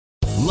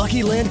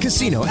Lucky Land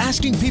Casino,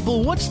 asking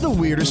people, what's the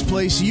weirdest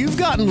place you've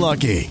gotten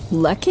lucky?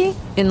 Lucky?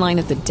 In line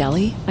at the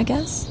deli, I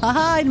guess?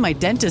 Aha, in my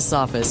dentist's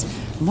office.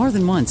 More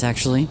than once,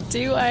 actually.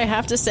 Do I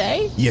have to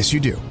say? Yes, you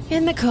do.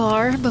 In the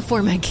car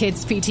before my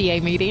kids'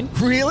 PTA meeting.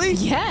 Really?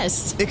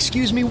 Yes.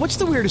 Excuse me, what's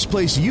the weirdest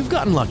place you've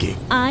gotten lucky?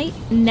 I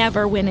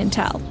never win and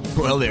tell.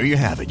 Well, there you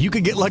have it. You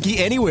can get lucky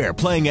anywhere,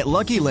 playing at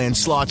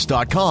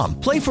LuckyLandSlots.com.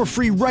 Play for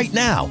free right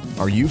now.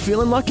 Are you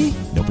feeling lucky?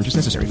 No purchase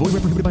necessary. Void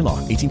where prohibited by law.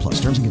 18+.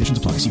 Terms and conditions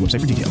apply. See website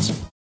for details.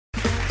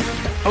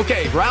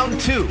 Okay, round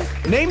two.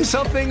 Name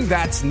something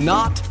that's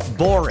not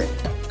boring.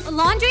 A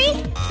laundry?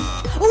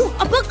 Ooh,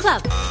 a book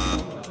club.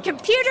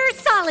 Computer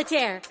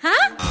solitaire,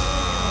 huh?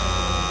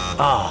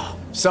 Ah,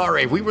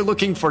 sorry, we were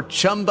looking for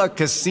Chumba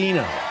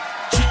Casino.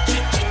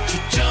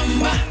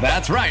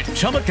 That's right,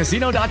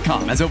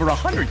 ChumbaCasino.com has over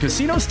 100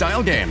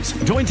 casino-style games.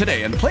 Join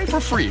today and play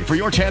for free for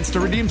your chance to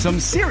redeem some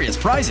serious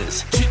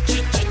prizes.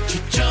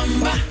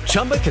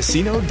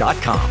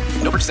 ChumbaCasino.com.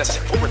 No purchase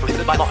necessary. Void where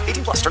prohibited by law.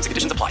 18+. Terms and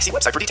conditions apply. See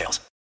website for details.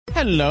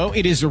 Hello,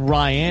 it is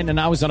Ryan, and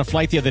I was on a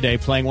flight the other day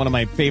playing one of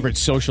my favorite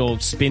social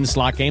spin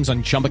slot games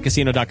on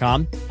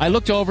ChumbaCasino.com. I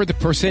looked over at the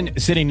person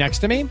sitting next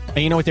to me, and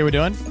you know what they were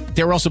doing?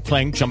 They were also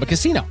playing Chumba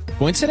Casino.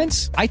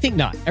 Coincidence? I think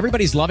not.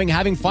 Everybody's loving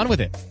having fun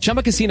with it.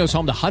 Chumba Casino is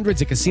home to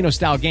hundreds of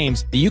casino-style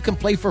games that you can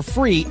play for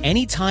free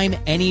anytime,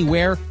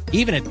 anywhere,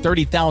 even at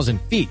 30,000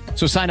 feet.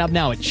 So sign up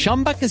now at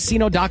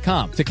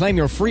ChumbaCasino.com to claim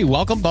your free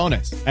welcome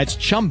bonus. That's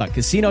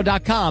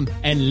ChumbaCasino.com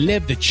and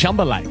live the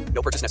Chumba life.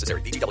 No purchase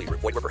necessary. VGW.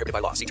 Void where prohibited by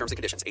law. See terms and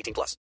conditions.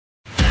 18+.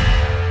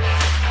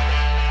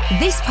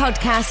 This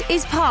podcast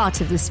is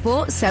part of the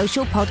Sports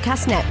Social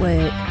Podcast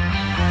Network.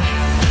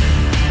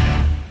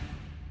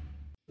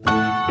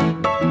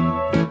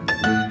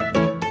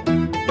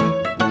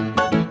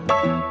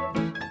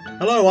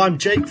 Hello, I'm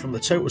Jake from the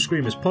Total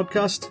Screamers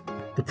podcast.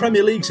 The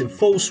Premier League's in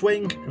full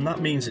swing, and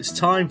that means it's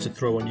time to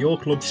throw on your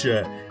club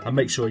shirt and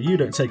make sure you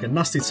don't take a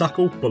nasty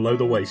tackle below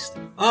the waist.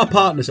 Our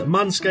partners at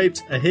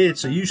Manscaped are here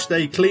so you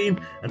stay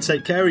clean and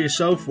take care of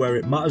yourself where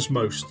it matters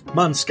most.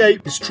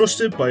 Manscaped is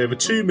trusted by over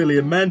 2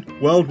 million men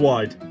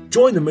worldwide.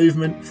 Join the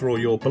movement for all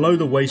your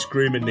below-the-waist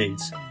grooming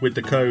needs with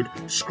the code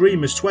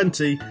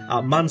SCREAMERS20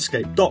 at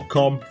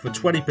manscaped.com for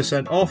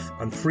 20% off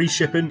and free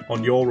shipping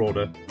on your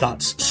order.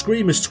 That's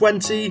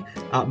SCREAMERS20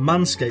 at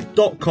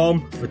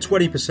manscaped.com for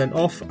 20%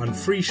 off and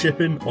free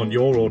shipping on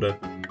your order.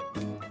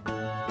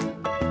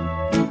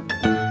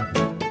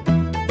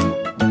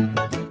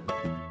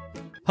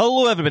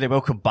 Hello everybody,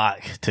 welcome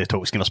back to the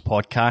Total Screamers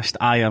podcast.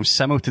 I am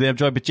Simo. Today I'm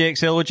joined by Jake.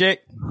 Say hello, Jake.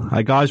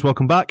 Hi guys,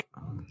 welcome back.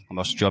 I'm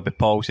also joined by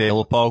Paul. Say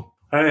hello, Paul.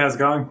 Hey, how's it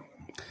going?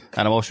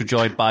 And I'm also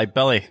joined by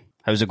Billy.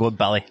 How's it going,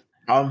 Billy?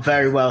 I'm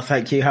very well,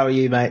 thank you. How are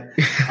you, mate?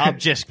 I'm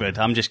just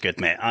good,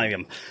 mate. I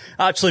am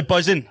actually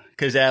buzzing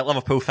because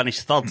Liverpool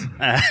finished third.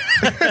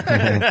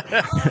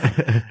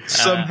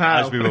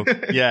 Somehow. As we will.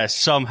 Yeah,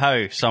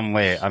 somehow, some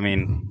way. I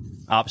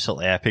mean,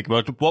 absolutely epic.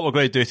 What we're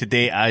going to do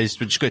today is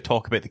we're just going to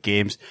talk about the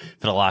games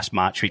for the last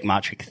match week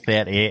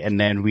 38, and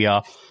then we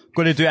are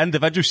going to do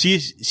individual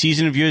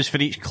season reviews for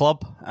each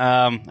club,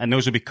 and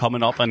those will be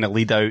coming up in the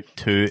lead out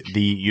to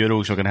the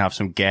Euros. We're going to have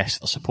some guests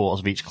or supporters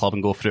of each club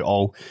and go through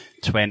all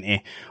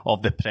 20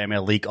 of the Premier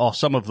League, or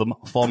some of them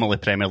formerly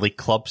Premier League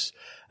clubs,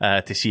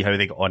 to see how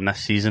they got on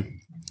this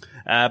season.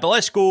 But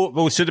let's go.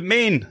 Well, so the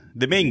main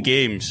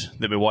games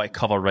that we want to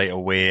cover right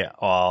away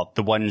are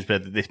the ones where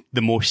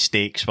the most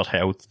stakes were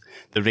held.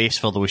 The race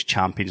for those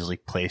Champions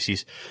League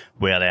places,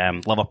 where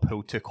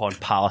Liverpool took on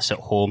Palace at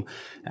home,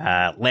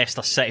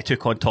 Leicester City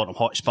took on Tottenham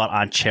Hotspur,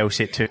 and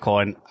Chelsea took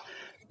on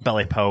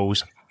Billy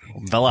Powell's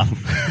Villa.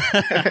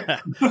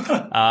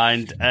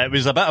 And it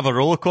was a bit of a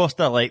roller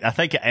coaster. Like, I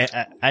think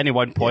at any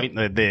one point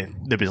there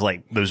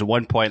was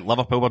one point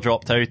Liverpool were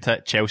dropped out,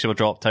 at Chelsea were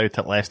dropped out,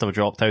 at Leicester were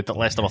dropped out, at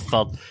Leicester were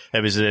third.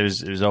 It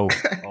was all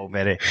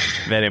very,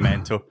 very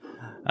mental.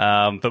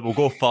 But we'll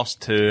go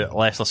first to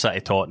Leicester City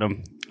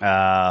Tottenham.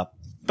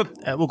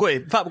 But we'll go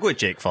to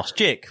Jake first.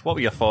 Jake, what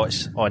were your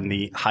thoughts on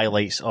the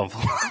highlights of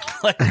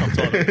Leicester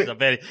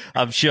Tottenham?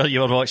 I'm sure you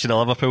were watching the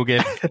Liverpool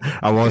game.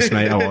 I was,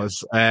 mate. I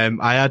was.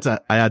 I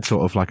had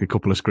sort of like a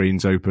couple of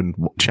screens open,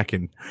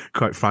 checking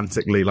quite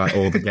frantically like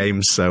all the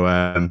games. So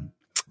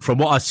from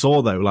what I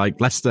saw though, like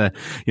Leicester,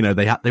 you know,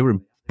 they were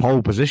in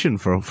pole position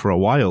for a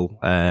while.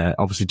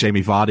 Obviously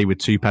Jamie Vardy with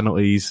 2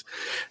 penalties,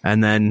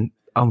 and then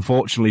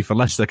unfortunately for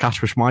Leicester,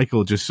 Kasper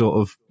Schmeichel just sort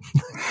of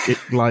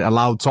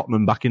allowed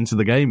Tottenham back into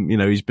the game. You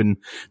know, he's been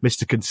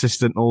Mr.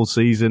 Consistent all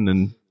season,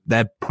 and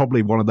they're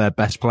probably one of their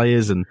best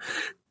players, and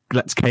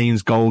lets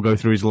Kane's goal go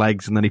through his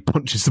legs, and then he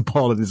punches the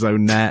ball in his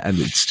own net, and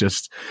it's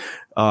just,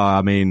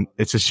 I mean,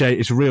 it's a shame.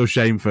 It's a real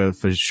shame for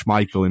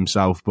Schmeichel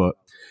himself, but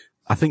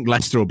I think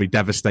Leicester will be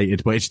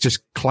devastated. But it's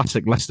just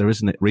classic Leicester,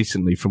 isn't it?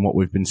 Recently, from what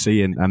we've been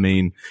seeing, I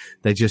mean,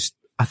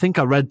 I think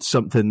I read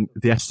something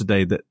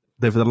yesterday that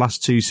over the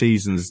last 2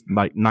 seasons,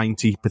 like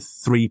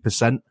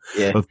 93%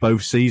 of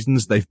both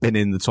seasons, they've been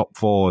in the top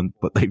 4,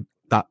 but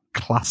that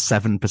class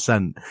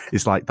 7%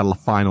 is like the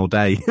final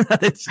day.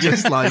 It's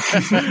just like,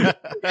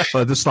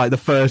 well, just like the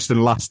first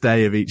and last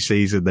day of each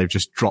season, they've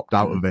just dropped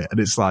out of it. And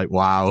it's like,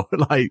 wow,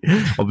 like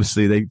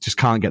obviously they just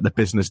can't get the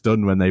business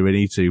done when they really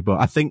need to. But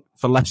I think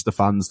for Leicester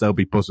fans, they'll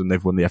be buzzing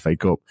they've won the FA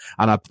Cup.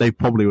 And they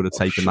probably would have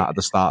taken that at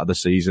the start of the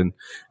season.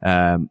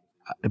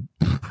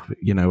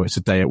 You know, it's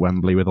a day at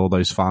Wembley with all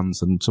those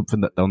fans and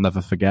something that they'll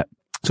never forget.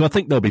 So I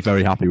think they'll be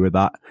very happy with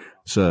that.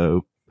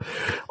 So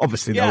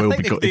obviously they will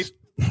be gutted.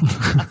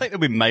 I think they'll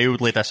be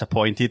mildly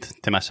disappointed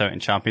to miss out in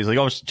Champions League.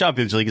 Obviously,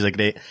 Champions League is a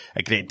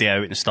great day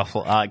out and stuff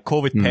like that.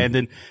 COVID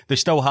pending, they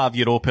still have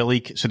Europa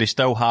League, so they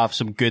still have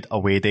some good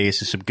away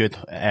days and some good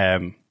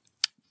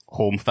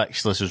home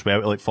fixtures as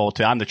well to look forward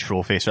to, and the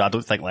trophy. So I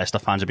don't think Leicester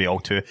fans will be all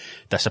too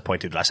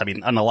disappointed with this. I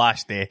mean, on the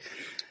last day,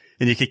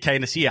 and you could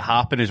kind of see it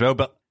happen as well.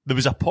 But there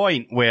was a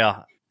point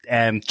where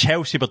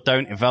Chelsea were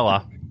down to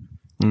Villa,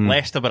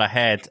 Leicester were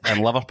ahead,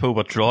 and Liverpool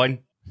were drawing.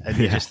 And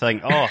you just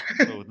think, oh,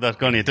 they're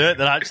going to do it.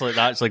 They're actually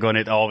going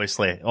to.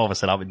 Obviously,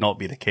 that would not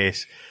be the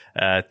case.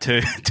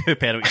 Two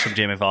penalties from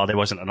Jamie Vardy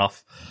wasn't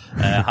enough.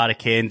 Harry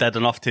Kane did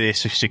enough to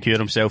secure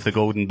himself the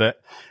golden boot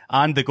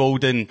and the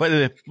golden.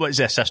 What is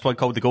the assist one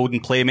called? The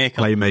golden playmaker.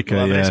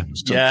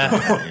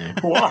 Yeah.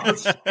 What?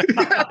 Is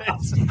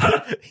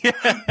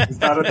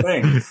that a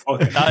thing?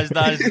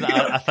 That is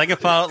a thing.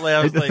 Apparently,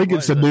 I think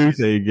it's a new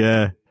thing.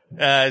 Yeah.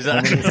 Is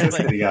that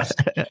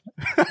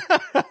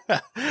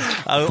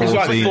it was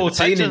like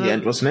 14 in the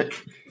end, wasn't it?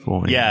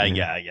 14,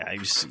 yeah.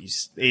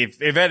 He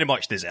very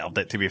much deserved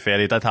it, to be fair.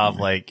 He did have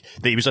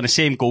he was on the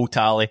same goal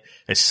tally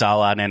as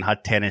Salah and then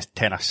had 10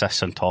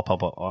 assists on top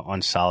of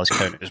on Salah's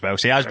count as well.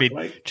 So he has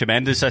been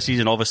tremendous this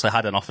season. Obviously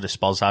had enough of the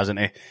Spurs, hasn't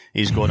he?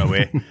 He's gone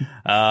away.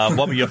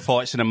 What were your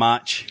thoughts in the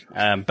match,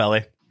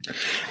 Billy?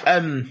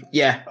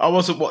 Yeah, I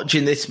wasn't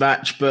watching this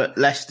match, but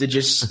Leicester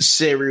just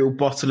serial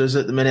bottlers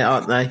at the minute,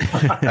 aren't they?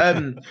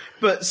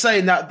 But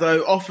saying that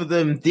though, offer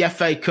them the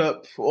FA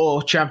Cup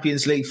or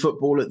Champions League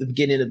football at the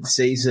beginning of the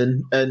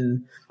season,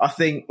 and I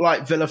think,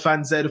 like Villa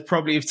fans, they'd have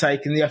probably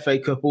taken the FA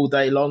Cup all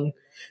day long.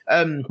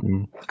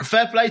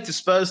 Fair play to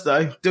Spurs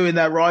though, doing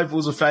their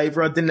rivals a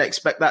favour. I didn't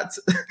expect that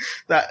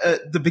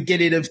at the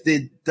beginning of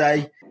the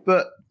day,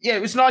 but yeah,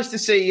 it was nice to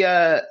see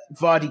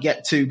Vardy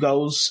get 2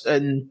 goals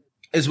and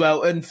as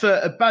well. And for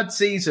a bad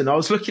season, I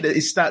was looking at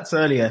his stats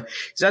earlier.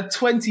 He's had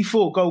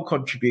 24 goal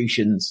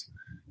contributions,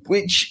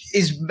 which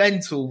is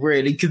mental,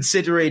 really,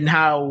 considering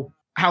how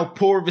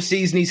poor of a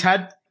season he's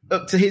had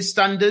up to his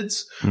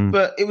standards.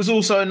 But it was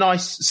also a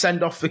nice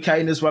send-off for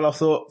Kane as well, I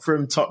thought,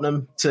 from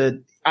Tottenham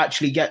to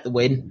actually get the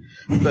win.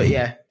 But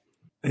yeah.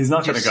 He's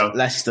not going to go.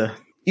 Leicester.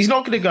 He's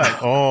not going to go.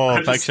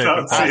 Oh,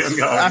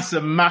 that's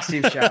a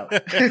massive shout.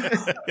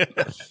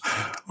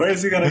 Where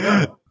is he going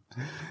to go?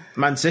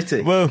 Man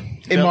City. Well,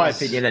 in my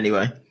opinion,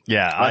 anyway.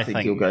 Yeah, I think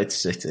he'll go to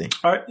City.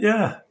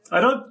 Yeah,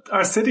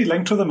 are City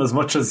linked to them as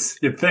much as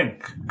you'd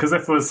think? Because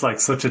if it was like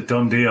such a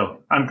done deal,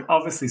 and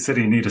obviously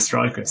City need a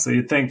striker, so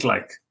you'd think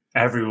like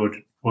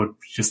everyone would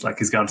just like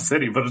he's gone to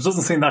City, but it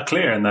doesn't seem that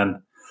clear. And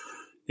then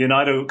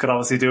United could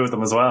obviously do with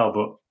them as well,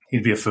 but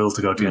he'd be a fool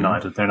to go to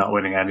United. They're not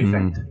winning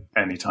anything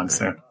anytime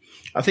soon.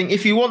 I think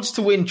if he wants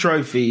to win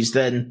trophies,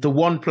 then the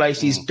one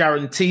place he's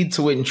guaranteed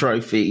to win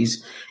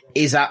trophies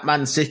is at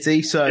Man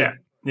City. So.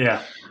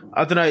 Yeah,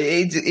 I don't know.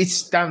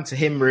 It's down to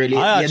him, really.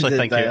 I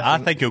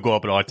think he'll go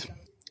abroad.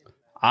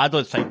 I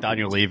don't think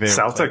Daniel Levy,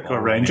 Celtic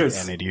or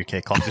Rangers, any of the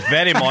UK clubs. It's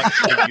very much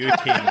the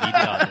UK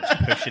media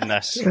that's pushing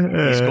this.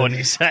 He's going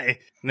to City.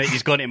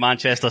 He's going to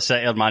Manchester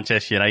City or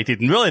Manchester United,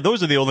 and really,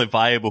 those are the only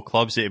viable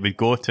clubs that he would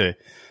go to.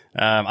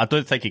 I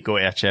don't think he'd go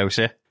to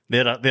Chelsea.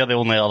 They're the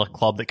only other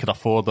club that could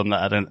afford them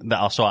that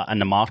are sort of in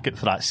the market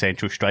for that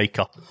central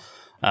striker.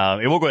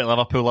 He will go to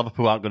Liverpool.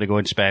 Liverpool aren't going to go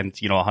and spend,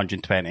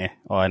 120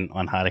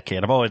 on Harry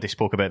Kane. I've already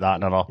spoke about that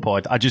in our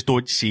pod. I just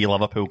don't see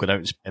Liverpool going out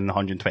and spend the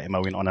 120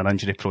 million on an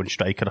injury-prone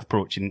striker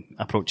approaching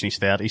his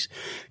 30s,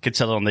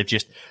 considering they've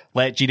just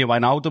let Gini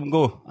Wijnaldum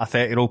go, a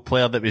 30-year-old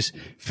player that was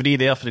free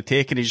there for the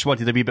taking. He just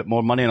wanted a wee bit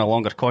more money and a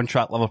longer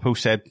contract. Liverpool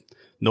said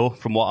no,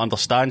 from what I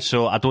understand.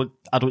 So I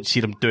don't see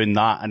them doing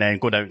that and then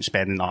going out and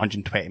spending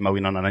 120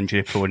 million on an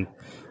injury-prone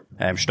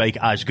strike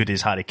as good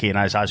as Harry Kane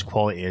is, as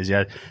quality as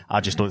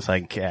I just don't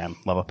think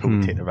Liverpool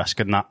would take the risk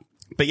in that.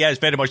 But yeah, it's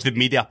very much the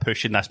media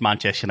pushing this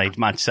Manchester United,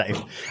 Man City.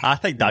 I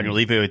think Daniel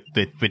Levy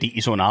would eat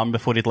his own arm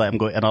before he'd let him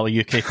go to another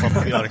UK club,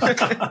 to be honest.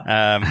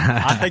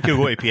 I think he'll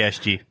go to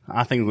PSG.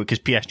 I think because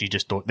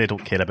PSG they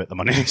don't care about the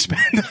money they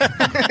spend.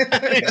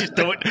 They just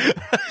don't.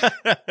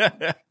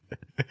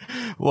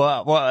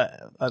 What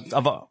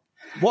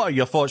are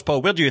your thoughts,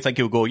 Paul? Where do you think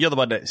he'll go? You're the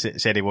one that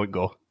said he won't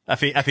go.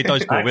 If he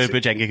does go, where do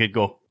you think he could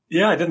go?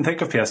 Yeah, I didn't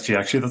think of PSG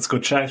actually. That's a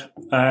good shout.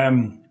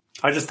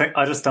 I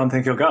just don't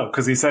think he'll go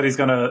because he said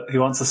he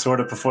wants to sort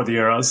it before the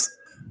Euros,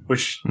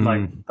 which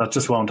that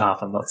just won't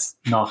happen. That's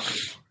not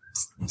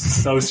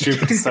so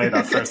stupid to say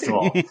that, first of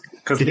all,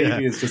 because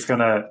Levy is just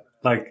gonna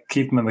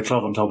keep him in the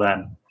club until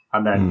then,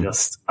 and then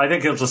I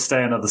think he'll just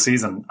stay another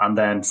season, and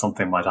then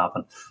something might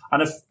happen.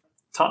 And if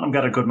Tottenham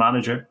get a good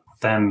manager,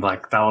 then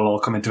that will all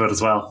come into it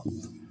as well.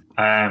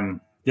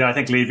 Yeah, I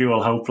think Levy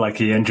will hope like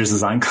he injures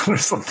his ankle or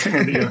something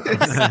in the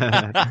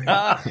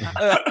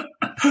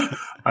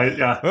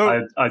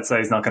Euros. I'd say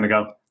he's not going to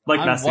go.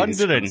 Like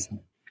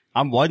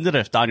I'm wondering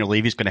if Daniel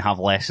Levy's going to have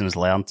lessons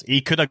learned.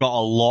 He could have got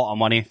a lot of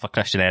money for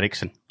Christian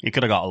Eriksen. He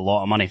could have got a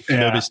lot of money.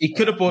 Yeah. He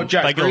could have bought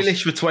Jack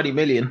Grealish for 20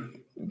 million,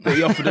 but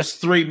he offered us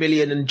 3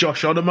 million and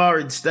Josh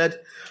Onomar instead.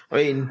 I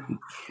mean,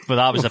 but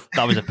that was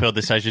a poor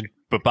decision.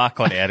 But back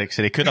on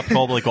Eriksen, he could have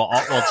probably got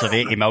upwards of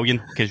 80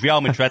 million because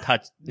Real Madrid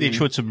they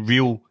showed some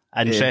real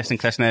interest in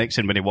Christian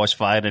Eriksen when he was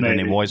firing and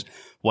he was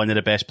one of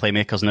the best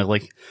playmakers in the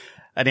league.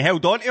 And he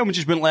held on to him and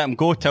just wouldn't let him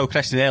go till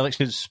Christian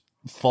Eriksen's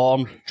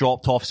form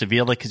dropped off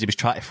severely because he was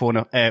trying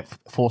to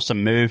force a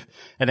move.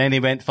 And then he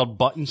went for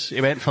buttons.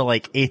 He went for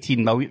like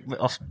 18 million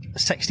or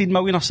 16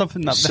 million or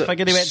something. The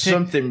figure he went to.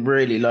 Something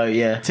really low,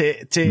 yeah.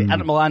 To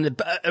Inter Milan.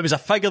 It was a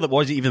figure that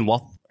wasn't even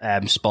worth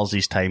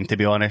Spurs' time, to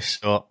be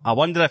honest. So I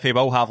wonder if he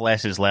will have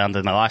lessons learned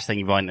and the last thing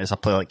you want is a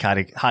player like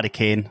Harry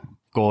Kane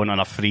going on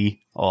a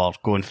free or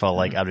going for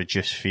like a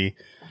reduced fee,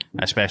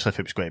 especially if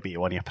it was going to be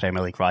one of your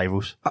Premier League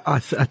rivals.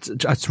 I'd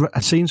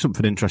seen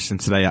something interesting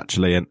today,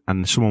 actually,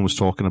 and someone was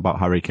talking about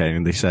Harry Kane,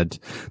 and they said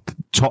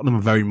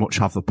Tottenham very much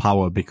have the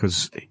power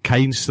because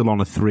Kane's still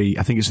on a 3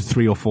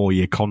 or 4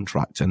 year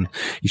contract, and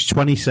he's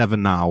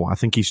 27 now. I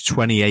think he's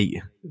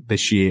 28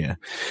 this year,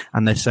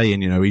 and they're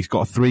saying, he's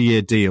got a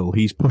 3-year deal.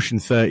 He's pushing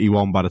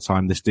 31 by the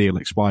time this deal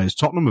expires.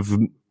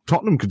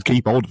 Tottenham could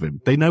keep hold of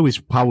him. They know his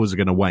powers are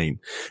going to wane.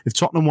 If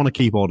Tottenham want to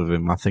keep hold of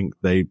him, I think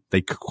they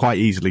quite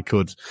easily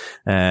could.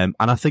 And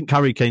I think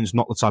Harry Kane's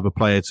not the type of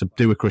player to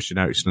do a Christian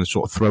Eriksen and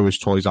sort of throw his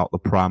toys out the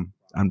pram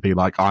and be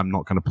like, I'm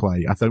not going to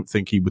play. I don't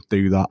think he would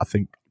do that. I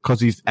think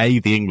because he's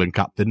the England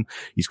captain,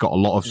 he's got a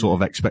lot of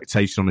sort of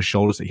expectation on his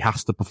shoulders that he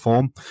has to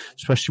perform,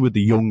 especially with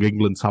the young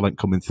England talent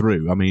coming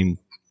through. I mean,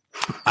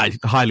 I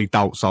highly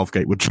doubt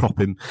Southgate would drop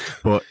him,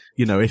 but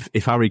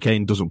if Harry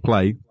Kane doesn't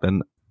play,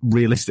 then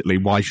realistically,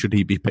 why should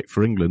he be picked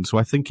for England? So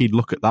I think he'd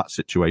look at that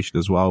situation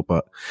as well.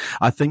 But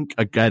I think,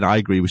 again, I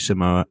agree with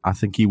Simo. I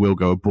think he will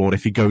go abroad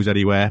if he goes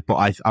anywhere.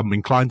 But I'm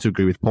inclined to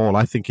agree with Paul.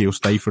 I think he'll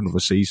stay for another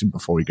season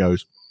before he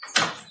goes.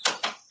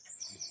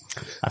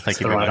 I think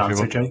he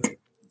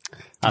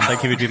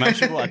would be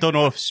mentionable. I don't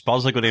know if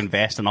Spurs are going to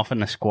invest enough in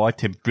the squad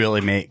to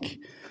really make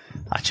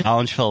a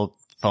challenge for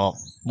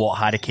what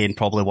Harry Kane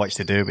probably wants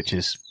to do, which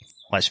is,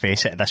 let's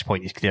face it, at this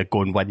point, he's going to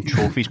go and win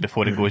trophies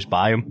before he goes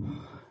by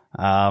him.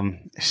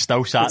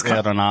 Still sat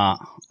there on a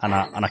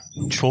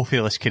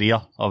trophyless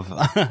career of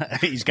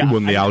he's got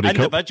won the Audi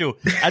individual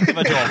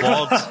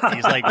awards.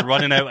 He's like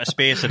running out of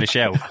space in the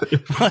shelf.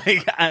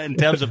 Like in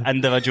terms of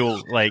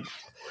individual like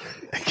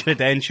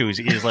credentials,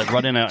 he's like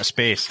running out of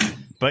space.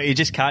 But he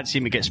just can't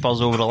seem to get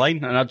Spurs over the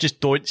line, and I just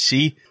don't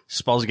see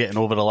Spurs getting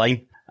over the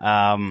line.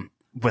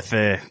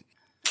 They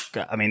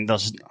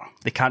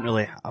can't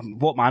really.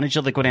 What manager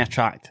are they going to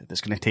attract that's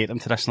going to take them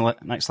to this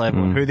next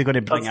level? Who are they going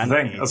to bring in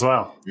as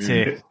well?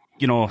 They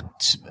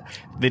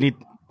need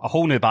a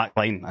whole new back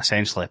line,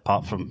 essentially,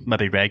 apart from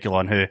maybe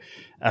Reguilon, who,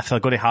 if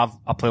they're going to have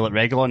a player like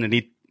Reguilon, they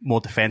need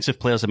more defensive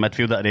players in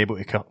midfield that are able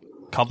to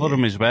cover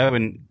them as well.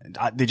 And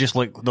they just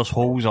look, there's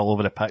holes all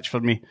over the pitch for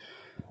me.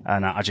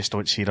 And I just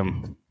don't see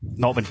them,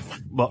 not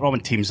when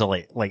teams are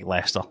like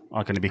Leicester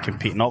are going to be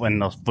competing, not when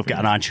they've got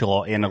an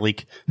Ancelotti in the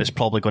league that's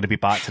probably going to be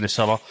back to the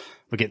summer.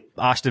 We get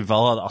Aston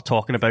Villa that are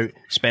talking about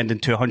spending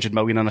 200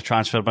 million on a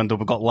transfer window.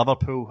 We've got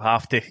Liverpool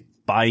have to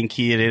buy in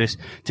key areas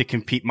to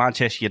compete.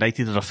 Manchester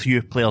United are a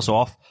few players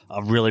off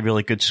a really,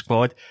 really good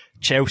squad.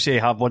 Chelsea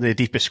have one of the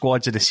deepest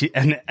squads in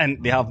the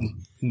and they have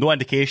no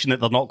indication that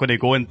they're not going to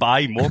go and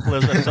buy more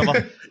players this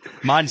summer.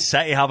 Man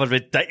City have a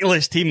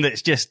ridiculous team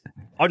that's just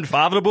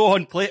unfathomable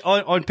on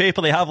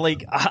paper. They have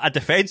like a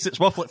defence that's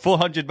worth like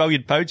 £400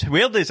 million.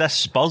 Where does this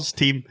Spurs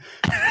team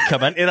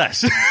come into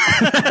this?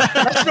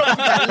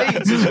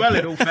 Leeds as well,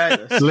 in all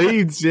fairness.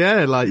 Leeds,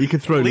 yeah, like you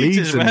could throw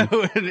Leeds as well.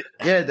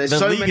 Yeah, there's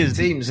so many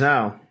teams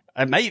now.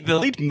 The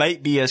league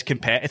might be as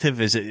competitive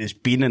as it has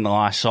been in the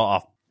last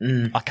sort of,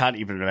 I can't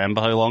even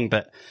remember how long,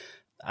 but,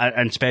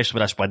 and especially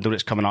with this window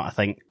that's coming out, I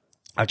think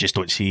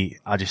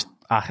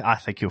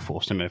he'll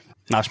force to move.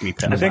 That's me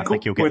personally. I think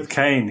with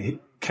Kane,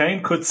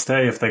 Kane could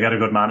stay if they get a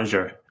good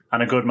manager,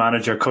 and a good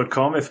manager could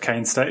come if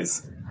Kane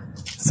stays.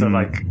 So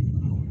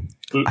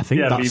I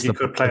think that's Levy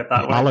could play it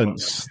that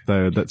balance,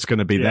 though, that's going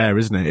to be there,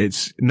 isn't it?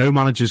 It's no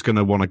manager's going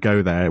to want to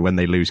go there when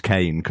they lose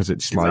Kane because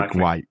it's like,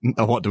 right,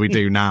 what do we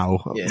do now?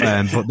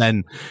 But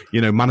then,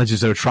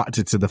 managers are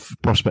attracted to the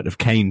prospect of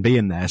Kane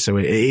being there. So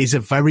it is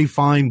a very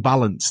fine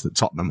balance that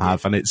Tottenham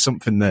have, and it's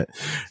something that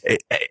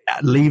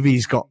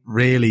Levy's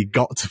really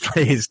got to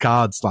play his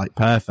cards like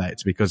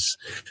perfect because,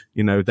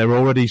 they're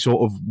already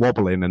sort of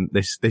wobbling, and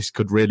this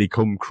could really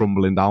come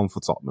crumbling down for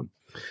Tottenham.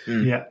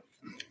 Yeah.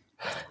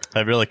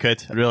 It really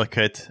could.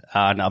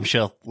 And I'm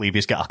sure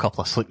Levy's got a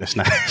couple of sleepless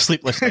nights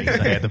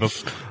ahead of him.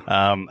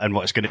 And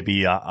what's going to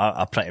be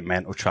a pretty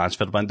mental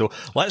transfer window.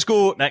 Let's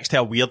go next to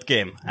a weird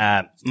game.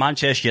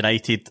 Manchester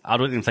United, I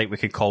don't even think we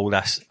could call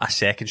this a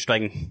second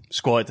string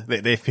squad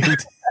that they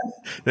fielded.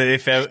 They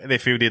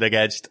fielded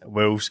against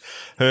Wolves,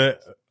 who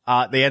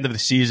at the end of the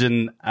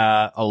season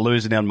are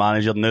losing their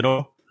manager,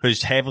 Nuno,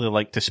 who's heavily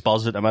linked to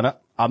Spurs at the minute.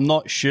 I'm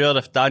not sure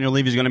if Daniel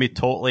Levy is going to be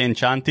totally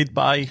enchanted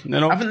by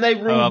Nuno. Haven't they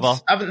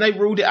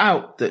ruled it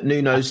out that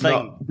Nuno's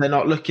not? They're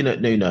not looking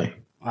at Nuno.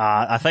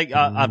 I think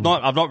I've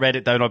not read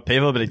it down on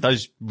paper, but it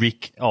does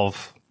reek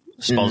of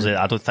Spurs.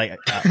 I don't think.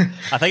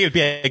 I think it'd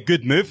be a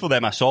good move for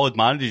them. A solid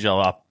manager,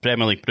 a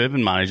Premier League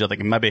proven manager. They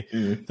can maybe.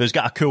 He's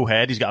got a cool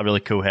head. He's got a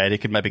really cool head. He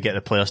could maybe get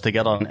the players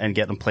together and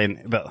get them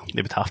playing. But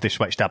they would have to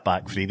switch that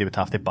back three. They would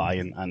have to buy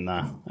in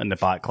the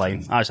back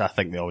line, as I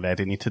think they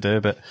already need to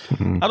do. But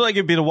I don't think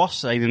it'd be the worst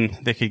signing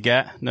they could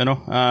get.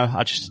 No.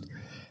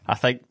 I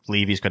think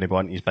Levy's going to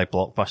want his big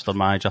blockbuster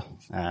manager.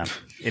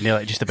 He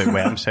nearly just about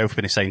wet himself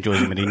when he signed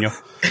Jose Mourinho.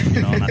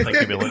 And I think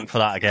he'll be looking for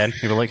that again.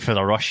 He'll be looking for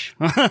the rush.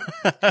 For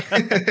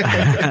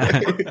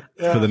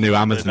the new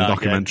Amazon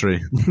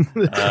documentary.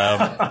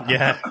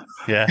 Yeah.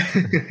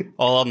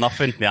 All or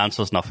nothing. The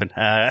answer's nothing.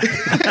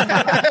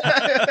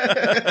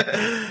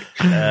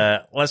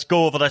 Let's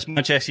go over this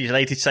Manchester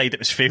United side that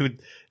was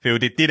fielded.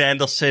 Dean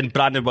Henderson,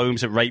 Brandon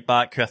Williams at right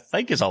back, who I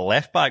think is a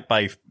left back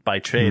by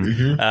trade.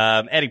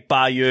 Eric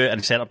Bailly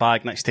and centre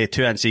back next to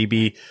Tuan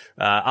Zibi.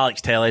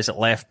 Alex Telles at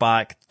left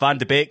back. Van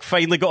de Beek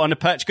finally got on the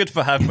pitch. Good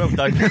for him. Well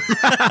done.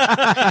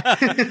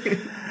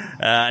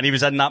 And he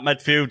was in that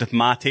midfield with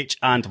Matic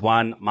and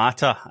Juan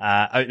Mata.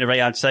 Out on the right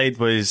hand side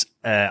was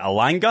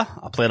Alanga,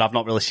 a player I've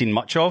not really seen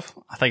much of.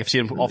 I think I've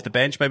seen him off the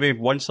bench maybe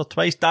once or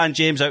twice. Dan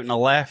James out on the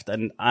left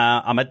and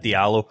Amad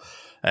Diallo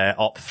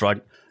up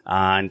front.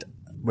 And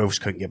Wolves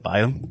couldn't get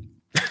by them.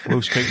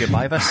 Wolves couldn't get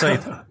by this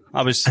side.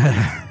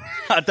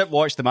 I didn't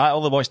watch the match. I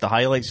only watched the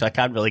highlights, so I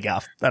can't really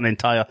get an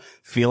entire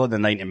feel in the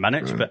 90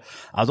 minutes. But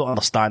I don't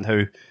understand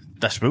how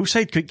this Wolves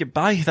side could get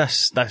by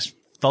this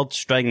third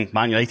string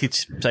Man United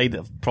side that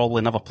have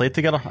probably never played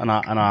together in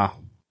a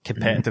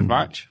competitive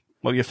match.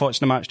 What were your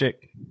thoughts on the match,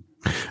 Jake?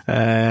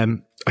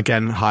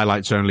 Again,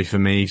 highlights only for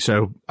me.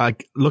 So,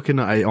 looking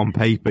at it on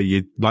paper,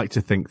 you'd like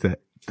to think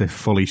that the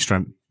fully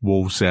strength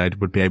Wolves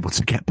side would be able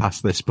to get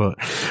past this, but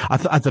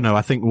I don't know.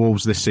 I think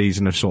Wolves this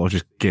season have sort of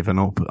just given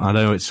up. I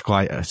know it's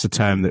a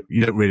term that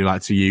you don't really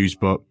like to use,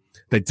 but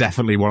they're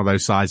definitely one of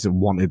those sides that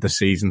wanted the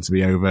season to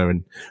be over,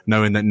 and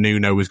knowing that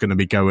Nuno was going to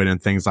be going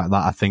and things like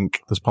that, I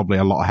think there's probably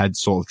a lot of heads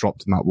sort of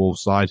dropped in that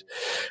Wolves side.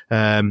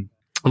 A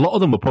lot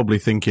of them were probably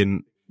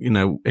thinking,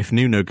 if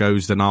Nuno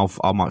goes, then I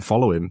might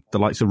follow him. The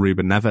likes of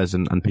Ruben Neves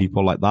and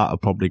people like that are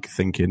probably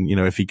thinking,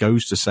 if he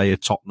goes to say a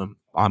Tottenham,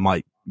 I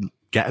might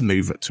get a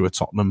move to a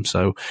Tottenham.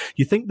 So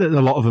you think that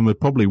a lot of them would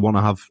probably want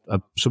to have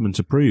something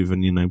to prove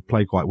and,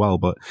 play quite well.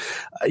 But,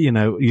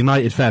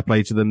 United, fair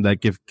play to them. They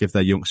give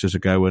their youngsters a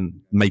go,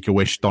 and make a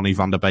wish. Donny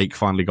van der Beek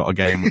finally got a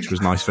game, which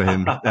was nice for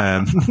him.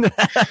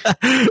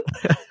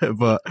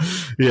 But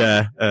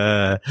yeah,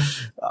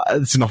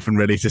 there's nothing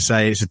really to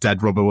say. It's a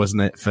dead rubber,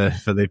 wasn't it, for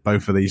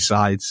both of these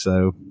sides?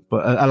 So,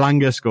 but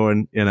Alanga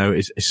scoring,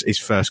 his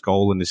first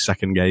goal in his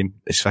second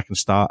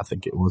start, I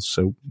think it was.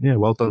 So yeah,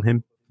 well done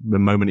him. The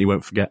moment he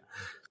won't forget.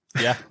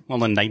 Yeah,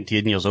 only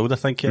 19 years old, I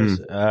think he is.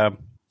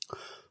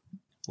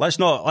 Let's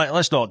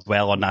not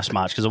dwell on this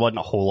match because there wasn't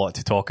a whole lot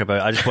to talk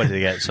about. I just wanted to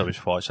get some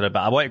thoughts on it.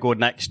 But I want to go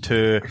next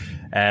to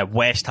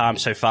West Ham,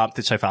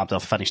 Southampton. Southampton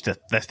have finished the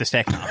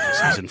second half of the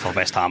season for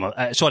West Ham.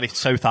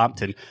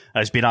 Southampton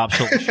has been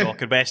absolutely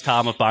shocking. West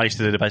Ham have managed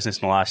to do the business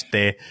in the last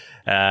day.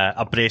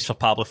 A brace for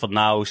Pablo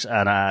Fornals,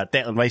 and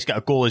Declan Rice got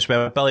a goal as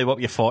well. Billy, what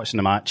were your thoughts on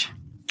the match?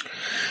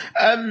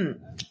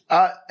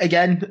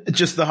 Again,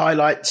 just the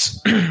highlights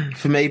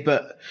for me,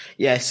 but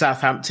yeah,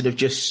 Southampton have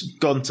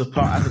just gone to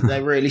pot, haven't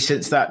they, really,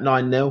 since that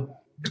 9-0.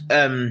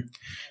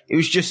 It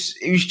was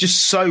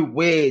just so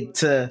weird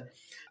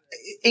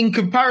in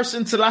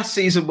comparison to last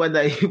season when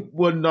they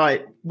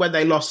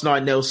lost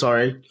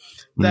 9-0,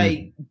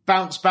 they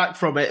bounced back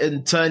from it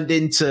and turned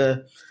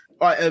into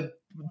like a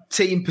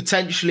team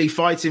potentially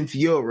fighting for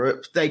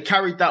Europe. They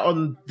carried that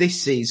on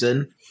this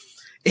season.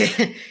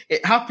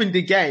 It happened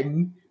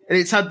again, and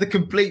it's had the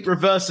complete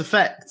reverse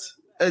effect.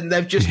 And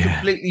they've just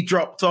completely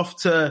dropped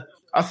off to,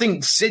 I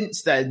think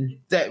since then,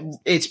 that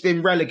it's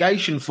been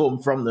relegation form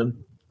from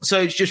them.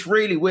 So it's just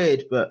really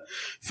weird, but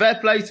fair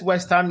play to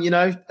West Ham,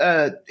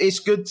 it's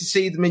good to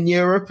see them in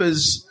Europe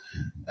as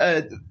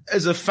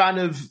a fan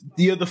of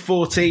the other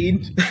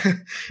 14.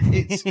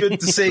 It's good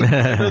to see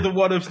another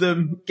one of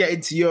them get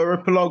into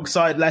Europe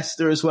alongside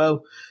Leicester as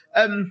well.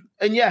 And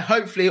yeah,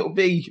 hopefully it'll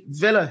be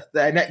Villa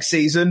there next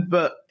season,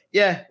 but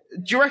yeah,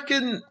 do you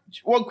reckon,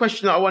 one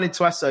question that I wanted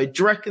to ask though,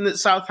 do you reckon that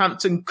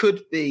Southampton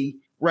could be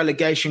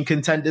relegation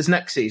contenders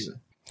next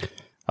season?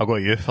 I'll go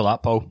to you for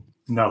that, Paul.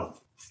 No.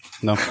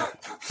 There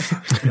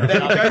we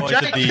go,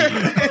 Jack. Is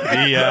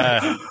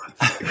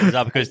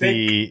that because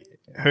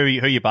who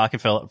are you backing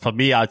for? For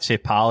me, I'd say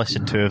Palace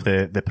and two of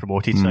the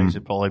promoted sides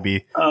would probably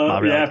be my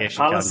relegation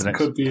Palace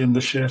candidates. Could be in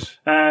the shit.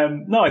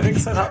 No, I think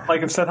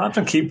if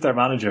Southampton keep their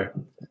manager,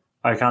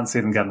 I can't see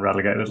them getting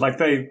relegated.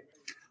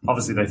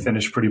 Obviously they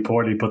finished pretty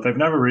poorly, but they've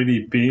never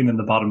really been in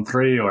the bottom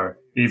three or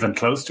even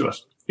close to it.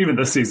 Even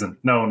this season,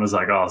 no one was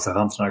like, "Oh,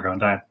 Southampton are going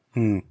down."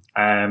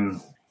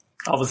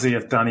 Obviously,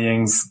 if Danny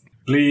Ings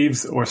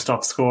leaves or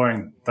stops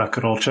scoring, that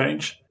could all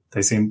change.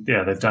 They've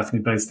definitely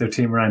based their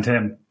team around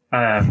him.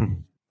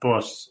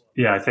 But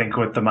yeah, I think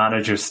with the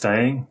manager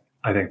staying,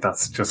 I think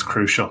that's just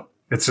crucial.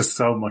 It's just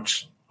so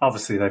much.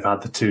 Obviously, they've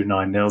had the 2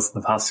 9-0s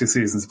in the past 2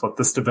 seasons, but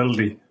the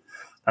stability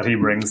that he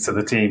brings to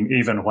the team,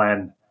 even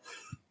when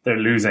they're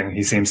losing,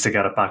 he seems to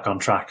get it back on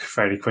track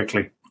fairly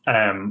quickly.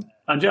 And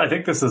yeah, I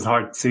think this is a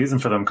hard season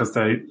for them because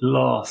they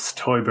lost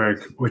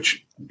Højbjerg,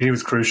 which he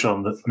was crucial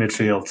in the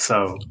midfield.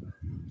 So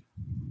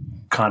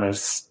kind of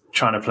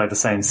trying to play the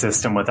same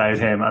system without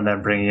him and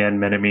then bringing in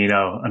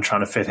Minamino and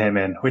trying to fit him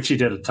in, which he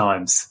did at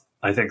times.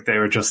 I think they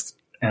were just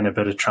in a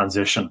bit of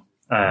transition.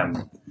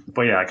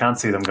 But yeah, I can't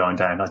see them going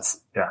down. Not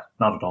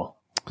at all.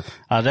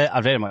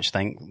 I very much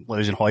think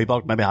losing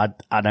Højbjerg maybe had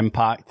an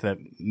impact that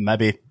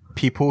maybe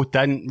people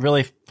didn't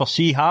really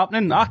foresee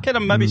happening. I kind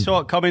of maybe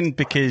saw it coming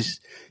because,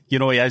 he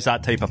is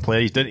that type of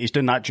player. He's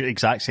doing that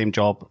exact same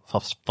job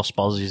for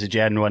Spurs. He's a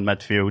general in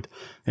midfield,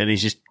 and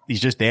he's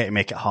just there to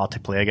make it hard to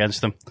play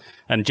against them.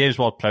 And James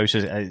Ward-Prowse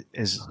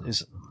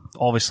is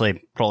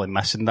obviously probably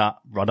missing that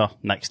runner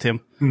next to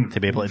him to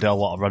be able to do a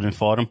lot of running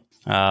for him.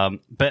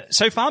 But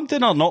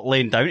Southampton are not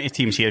laying down to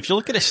teams here. If you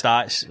look at the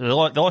stats, they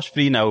lost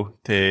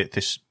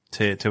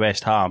 3-0 to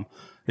West Ham.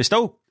 They're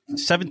still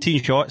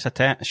 17 shots and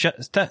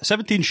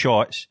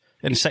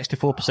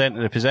 64%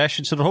 of the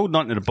possession. So they're holding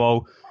on to the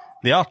ball.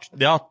 They are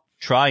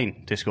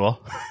trying to score.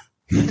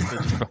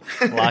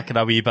 Lacking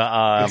a wee bit.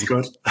 That's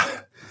good.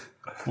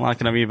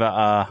 Lacking a wee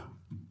bit.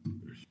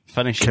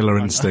 Finishing. Killer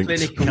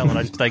instinct. Killer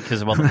instinct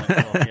is what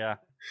yeah.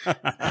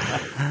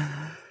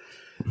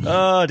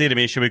 Oh, dear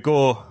me, shall we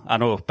go? I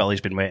know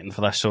Billy's been waiting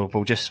for this, so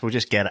we'll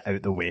just get it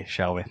out the way,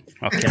 shall we?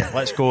 Okay,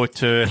 let's go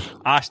to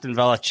Aston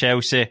Villa,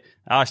 Chelsea.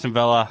 Aston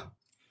Villa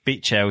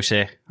beat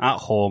Chelsea at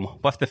home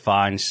with the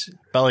fans.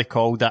 Billy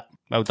called it.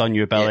 Well done,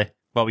 you, Billy. Yeah.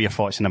 What were your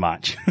thoughts in the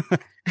match?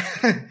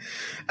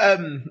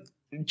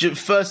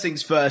 First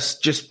things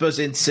first, just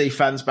buzzing to see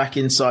fans back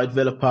inside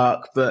Villa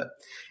Park, but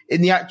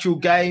in the actual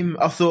game,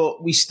 I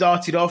thought we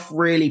started off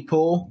really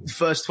poor. The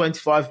first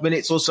 25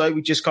 minutes or so,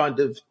 we just kind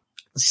of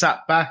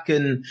sat back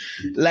and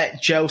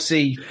let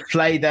Chelsea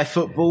play their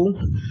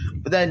football.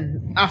 But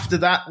then after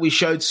that, we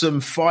showed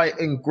some fight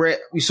and grit.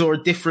 We saw a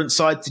different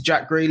side to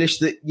Jack Grealish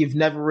that you've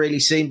never really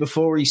seen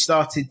before. He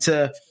started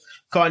to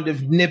kind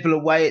of nibble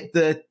away at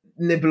the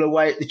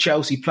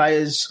Chelsea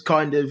players,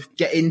 kind of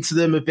get into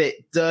them a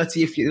bit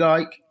dirty, if you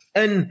like.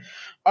 And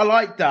I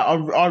like that.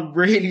 I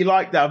really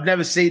like that. I've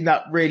never seen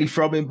that really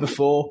from him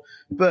before.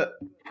 But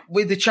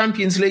with the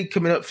Champions League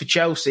coming up for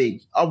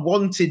Chelsea, I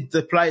wanted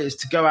the players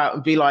to go out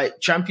and be like,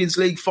 Champions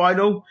League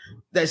final?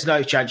 There's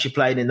no chance you're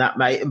playing in that,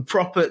 mate. And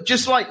proper,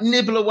 just like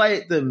nibble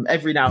away at them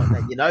every now and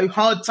then,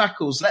 hard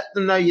tackles, let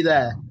them know you're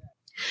there.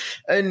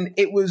 And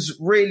it was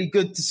really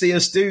good to see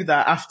us do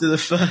that after the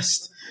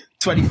first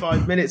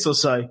 25 minutes or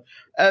so.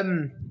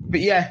 But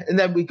yeah, and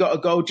then we got a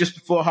goal just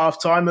before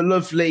half time, a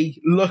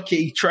lovely,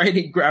 lucky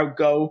training ground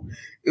goal.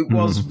 It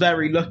was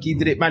very lucky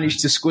that it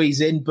managed to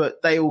squeeze in,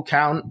 but they all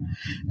count.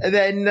 And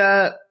then,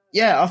 I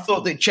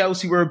thought that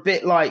Chelsea were a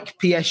bit like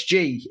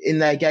PSG in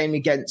their game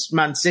against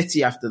Man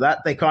City after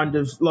that. They kind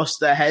of lost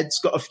their heads,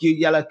 got a few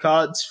yellow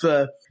cards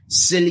for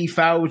silly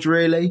fouls,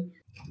 really.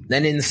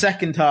 Then in the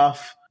second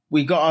half,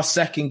 we got our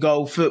second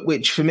goal,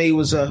 which for me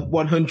was a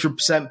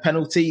 100%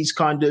 penalty. He's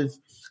kind of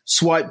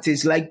swiped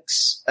his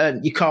legs,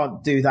 and you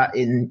can't do that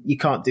in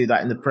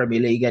the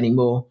Premier League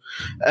anymore.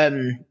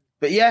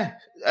 But yeah,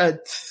 get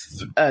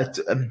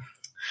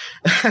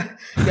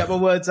my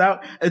words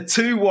out. A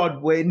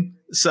 2-1 win.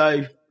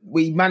 So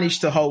we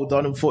managed to hold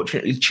on.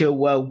 Unfortunately,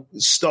 Chilwell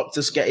stopped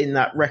us getting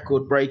that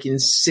record-breaking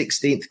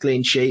 16th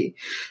clean sheet.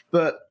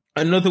 But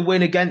another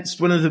win against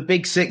one of the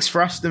big six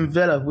for Aston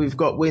Villa. We've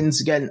got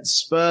wins against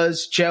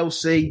Spurs,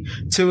 Chelsea,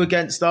 2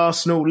 against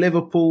Arsenal,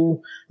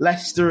 Liverpool,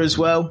 Leicester as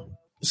well.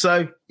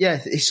 So,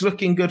 yeah, it's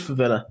looking good for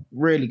Villa.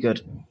 Really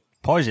good.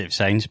 Positive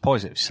signs.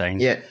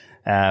 Yeah.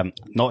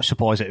 Not so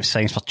positive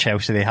signs for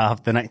Chelsea. They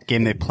have the next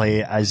game they play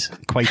is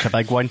quite a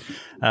big one.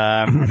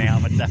 And they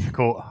have a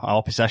difficult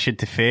opposition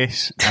to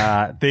face.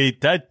 They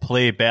did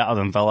play better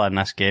than Villa in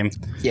this game.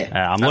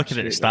 Yeah. I'm looking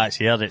at the stats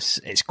here.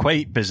 It's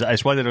quite bizarre.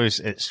 It's one of those,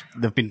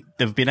 they've been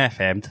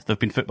FM'd. They've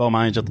been football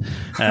managered.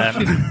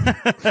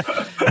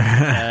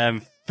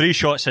 3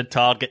 shots in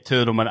target, 2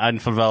 of them went in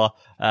for Villa.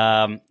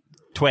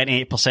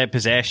 28%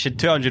 possession,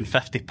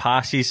 250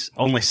 passes,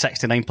 only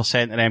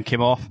 69% of them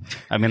came off.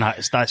 I mean,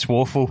 that's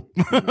woeful.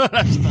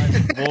 that's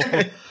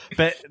woeful.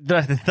 But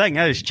the thing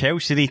is,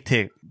 Chelsea need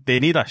a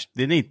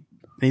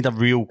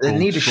real goal. They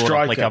need a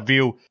striker. Like a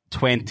real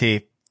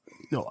 25.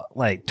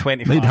 They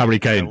need Harry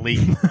Kane.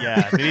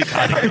 Yeah, they need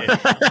Harry Kane.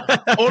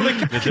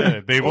 They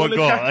do, but he won't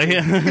go.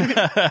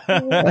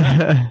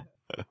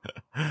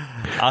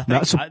 I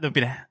think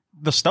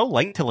they're still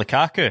linked to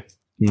Lukaku.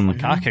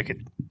 Lukaku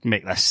could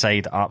make this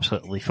side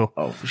absolutely lethal.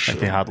 Oh, for sure. If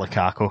they had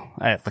Lukaku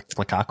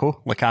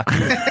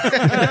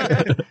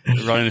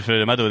running through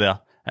the middle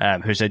there,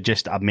 who's in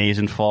just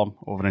amazing form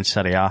over in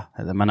Serie A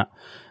at the minute.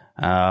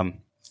 I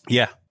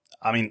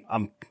mean,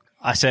 I'm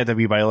I said a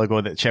wee while ago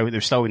that Chelsea, it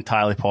was still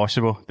entirely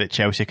possible that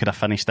Chelsea could have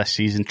finished this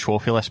season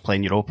trophyless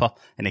playing Europa,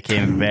 and they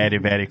came very,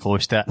 very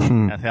close to it.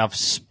 I have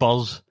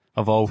Spurs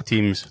of all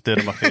teams doing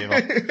them a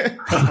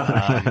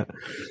favour.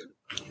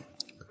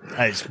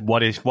 It's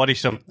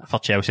worrisome for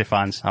Chelsea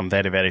fans, I'm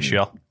very, very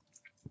sure.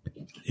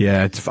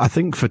 Yeah, I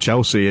think for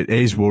Chelsea it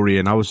is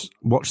worrying. I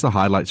watched the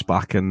highlights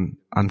back and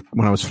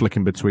when I was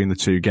flicking between the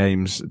two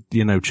games,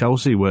 you know,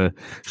 Chelsea were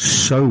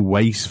so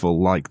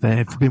wasteful. Like,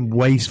 they've been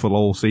wasteful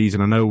all season.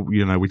 I know,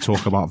 you know, we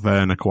talk about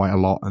Werner quite a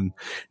lot and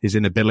his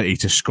inability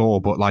to score,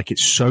 but like,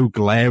 it's so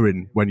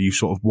glaring when you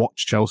sort of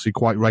watch Chelsea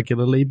quite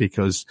regularly,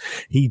 because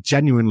he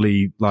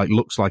genuinely like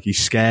looks like he's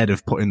scared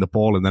of putting the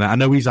ball in the net. I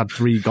know he's had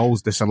 3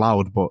 goals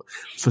disallowed, but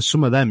for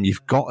some of them,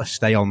 you've got to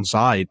stay on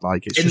side.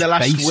 Like, it's in just the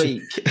last basic.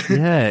 week.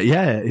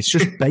 Yeah. It's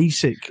just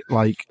basic,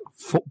 like,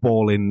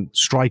 footballing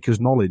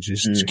striker's knowledge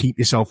is to keep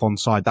yourself on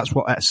side. That's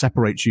what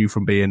separates you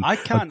from being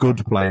a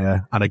good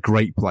player and a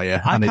great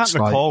player. I and can't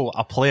recall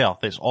a player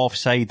that's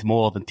offside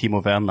more than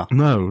Timo Werner.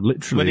 No,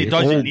 literally. When he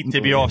doesn't need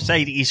to be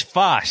offside, he's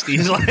fast.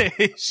 He's like,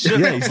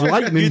 he's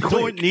lightning quick. You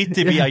don't need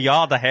to be a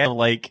yard ahead,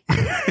 like,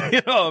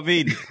 you know what I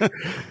mean?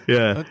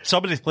 Yeah.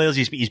 Some of the players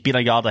he's been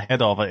a yard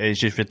ahead of it is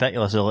just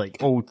ridiculous. They're like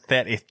old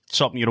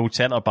 30-something-year-old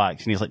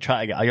centre-backs, and he's like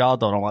trying to get a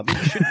yard on. I'm like, you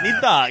shouldn't need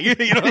that. You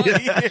know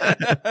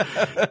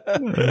what I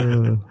mean?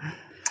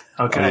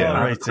 Okay,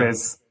 I have a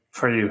quiz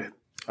for you.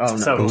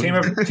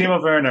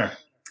 Timo Werner,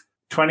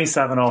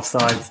 27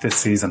 offsides this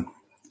season.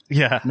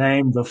 Yeah.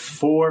 Name the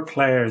 4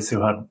 players who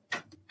had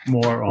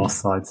more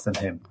offsides than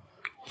him.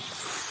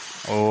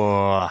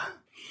 Oh.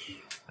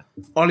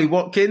 Ollie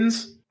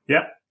Watkins?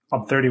 Yeah,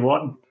 I'm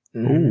 31.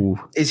 Ooh.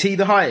 Is he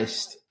the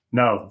highest?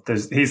 No,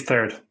 he's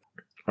third.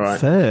 All right.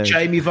 Third.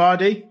 Jamie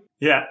Vardy?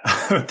 Yeah,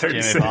 36.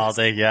 Jamie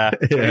Vardy, yeah.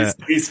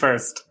 He's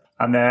first.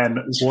 And then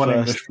one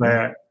English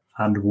player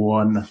and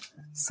one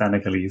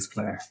Senegalese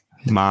player.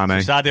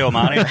 Mane. Sadio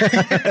Mane.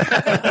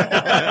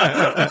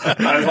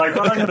 I was like,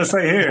 what am I going to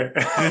say here?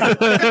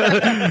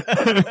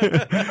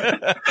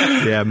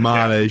 Yeah,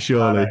 Mane,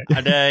 surely.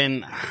 And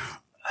then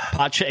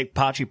Patrick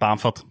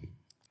Bamford.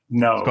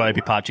 No. It's got to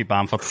be Patrick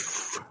Bamford.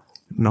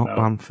 Not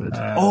Bamford.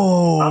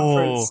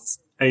 Bamford's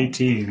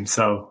 18,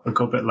 so a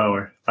good bit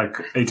lower. Like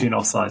 18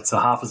 offside, so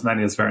half as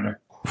many as Werner.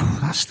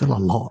 That's still a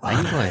lot.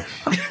 English.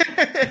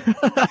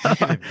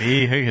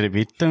 Who could it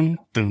be? Dun,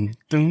 dun,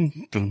 dun,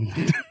 dun.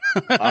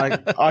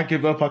 I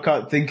give up. I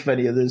can't think of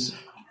any others.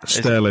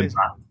 Sterling.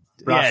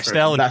 Yeah,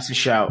 Sterling. That's a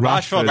shout.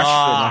 Rashford.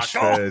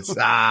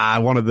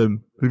 One of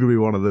them. Who could be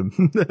one of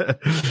them? I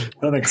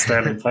don't think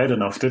Sterling played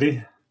enough, did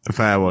he? A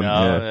fair one.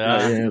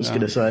 I was going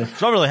to say.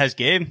 It's not really his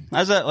game,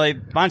 is it?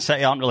 Like, Man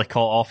City aren't really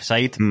caught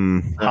offside.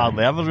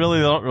 Hardly ever,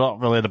 really. They're not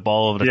really the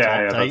ball over the top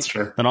type. That's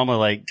true. They normally,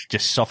 like,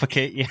 just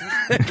suffocate you.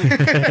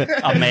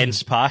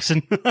 Immense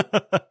passing.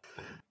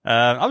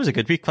 That was a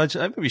good week. I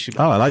think we should.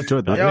 I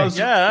enjoyed that.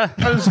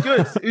 That was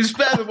good. It was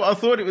better than what I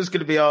thought it was going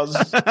to be. I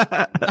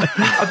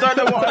don't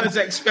know what I was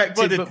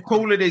expecting, but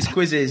Paul and his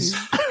quizzes.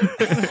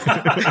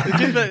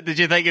 Did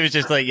you think it was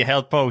just like you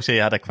held Paul say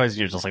you had a quiz and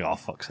you're just like, oh,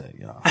 fuck's sake,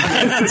 you know.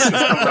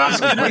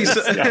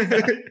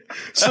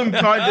 Some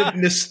kind of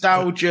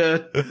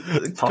nostalgia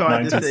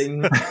kind of thing.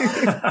 In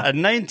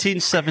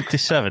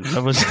 1977,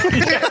 there was.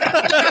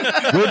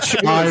 Which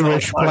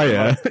Irish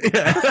player?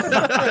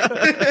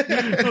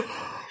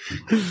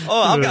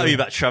 Oh, I've got a wee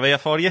bit of trivia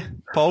for you,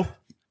 Paul.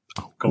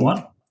 Go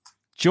on.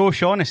 Joe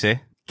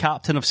Shaughnessy,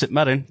 captain of St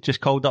Mirren, just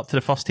called up to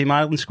the first team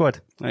Ireland squad.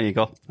 There you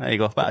go.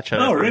 Bit of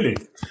trivia. Oh, really?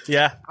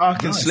 Yeah. I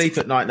can sleep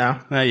at night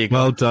now. There you go.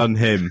 Well done,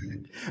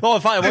 him. Oh,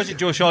 in fact, it wasn't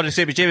Joe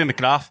Shaughnessy, it was Jamie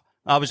McGrath.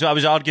 I was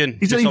arguing.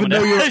 You don't even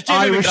know your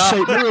Irish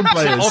St Mirren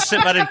players. Off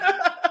St Mirren.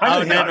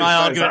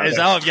 My argument is,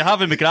 if you have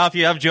McGrath,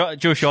 you have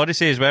Joe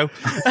Shaughnessy as well.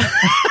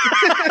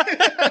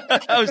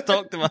 I was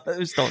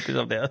talking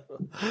up there.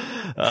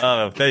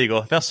 There you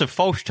go. There's some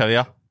false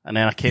trivia, and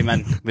then I came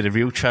in with the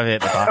real trivia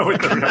at the back.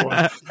 With the real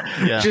one.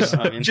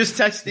 Just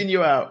testing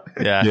you out.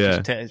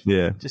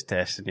 Just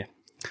testing you.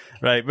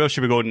 Right, where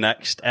should we go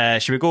next?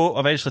 Should we go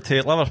eventually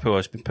to Liverpool?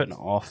 I've been putting it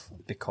off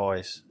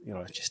because, you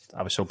know,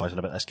 I was so buzzing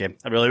about this game.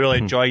 I really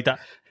enjoyed it.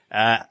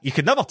 You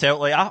could never tell,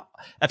 like,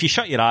 if you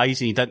shut your eyes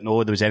and you didn't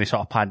know there was any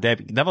sort of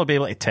pandemic, you'd never be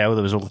able to tell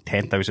there was only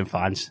 10,000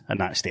 fans in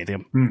that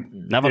stadium.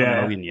 Never in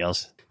a million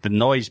years. The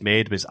noise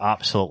made was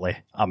absolutely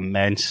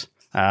immense.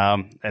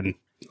 And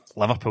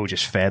Liverpool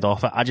just fed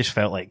off it. I just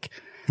felt like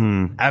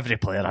every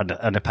player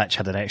on the pitch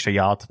had an extra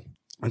yard.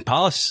 And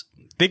Palace,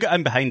 they got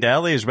in behind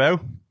early as well,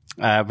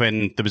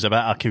 when there was a bit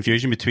of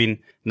confusion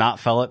between Nat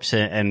Phillips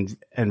and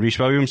Reece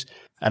Williams.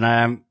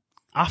 And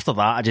after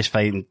that, I just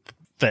find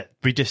that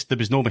there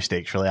was no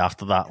mistakes really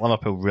after that.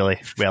 Liverpool really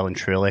well and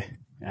truly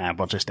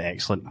were just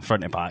excellent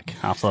front and back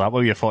after that. What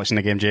were your thoughts in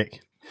the game,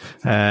 Jake?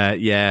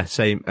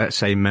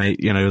 Same,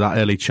 mate. You know, that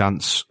early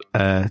chance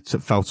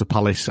fell to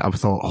Palace. I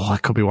thought,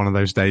 it could be one of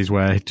those days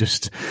where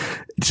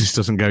it just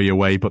doesn't go your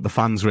way. But the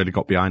fans really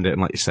got behind it,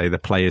 and like you say, the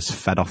players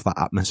fed off that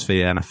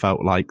atmosphere, and I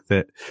felt like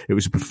that it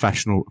was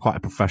quite a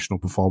professional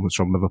performance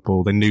from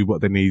Liverpool. They knew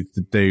what they needed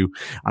to do,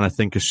 and I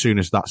think as soon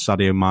as that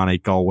Sadio Mane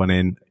goal went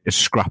in, as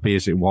scrappy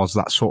as it was,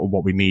 that's sort of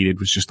what we needed,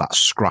 was just that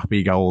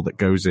scrappy goal that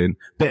goes in.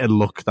 Bit of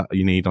luck that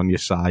you need on your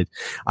side.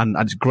 And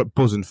it's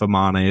buzzing for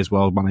Mane as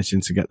well,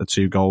 managing to get the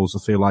 2 goals. I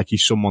feel like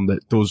he's someone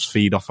that does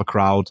feed off a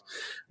crowd.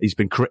 He's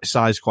been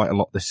criticised quite a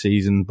lot this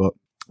season, but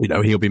you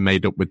know, he'll be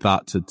made up with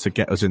that to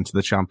get us into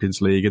the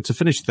Champions League and to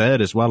finish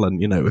 3rd as well.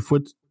 And, you know, if we're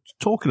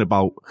talking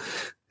about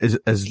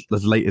as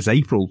late as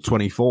April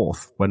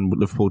 24th, when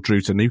Liverpool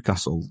drew to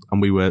Newcastle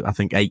and we were, I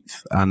think,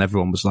 8th, and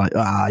everyone was like,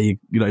 you're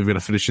not even going to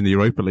finish in the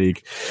Europa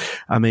League.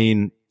 I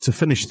mean, to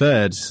finish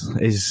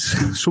 3rd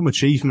is some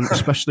achievement,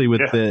 especially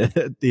with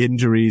the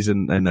injuries,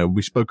 and I know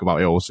we spoke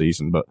about it all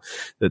season, but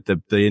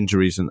the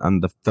injuries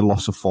and the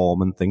loss of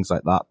form and things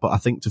like that. But I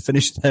think to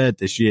finish 3rd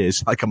this year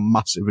is like a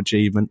massive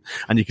achievement,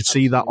 and you could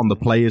see that on the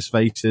players'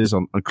 faces.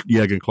 On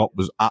Jurgen Klopp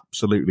was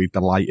absolutely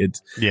delighted,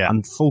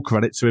 and full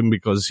credit to him,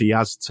 because he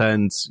has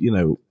turned, you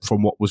know,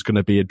 from what was going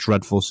to be a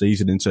dreadful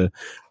season into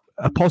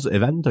a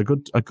positive end, a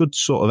good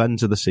sort of end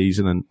to the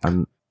season,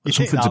 and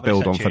something to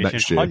build on for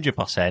next year.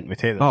 100%. We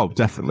take that. Oh,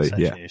 definitely.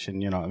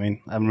 Situation, you know what I mean?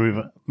 And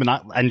when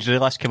that injury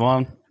list came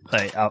on,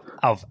 like,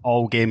 of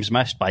all games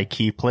missed by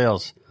key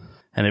players,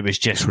 and it was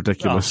just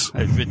ridiculous.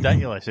 It's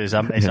ridiculous. It's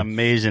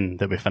amazing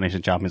that we finished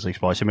in Champions League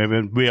spots. I mean,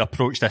 when we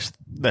approached this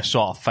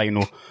sort of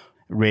final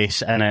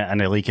race in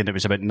a league, and it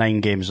was about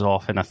 9 games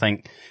off, and I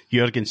think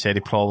Jurgen said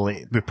we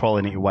probably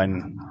need to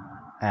win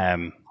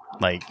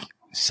like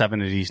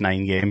 7 of these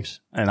 9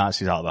 games, and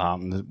that's exactly what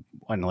happened.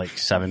 Won like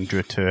 7,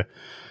 drew 2.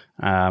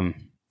 It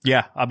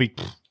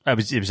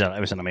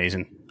was an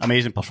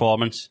amazing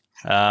performance.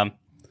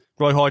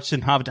 Roy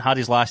Hodgson had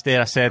his last day.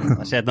 I said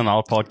on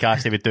our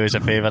podcast he would do us a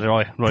favour.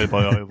 Roy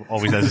Boy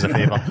always does us a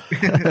favour.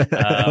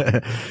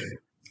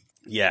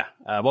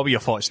 What were your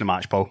thoughts on the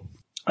match, Paul?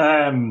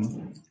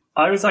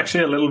 I was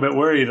actually a little bit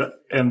worried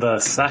in the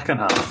second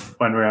half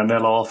when we were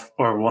 0-0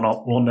 or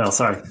 1-0,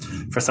 sorry,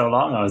 for so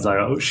long. I was like,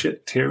 oh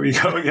shit, here we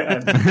go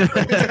again.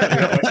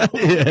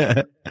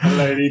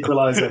 Late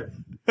equaliser.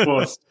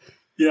 But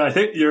yeah, I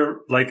think you're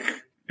like,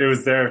 it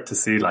was there to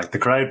see, like, the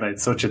crowd made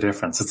such a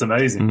difference. It's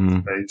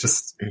amazing. They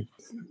just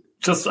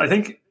I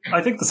think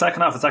the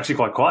second half was actually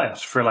quite quiet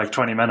for like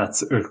 20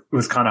 minutes. It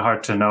was kind of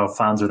hard to know if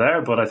fans were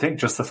there, but I think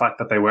just the fact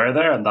that they were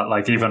there, and that,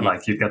 like, even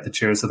like you'd get the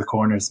cheers to the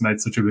corners, made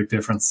such a big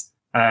difference.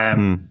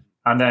 And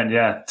then,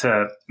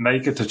 to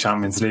make it to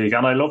Champions League.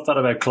 And I love that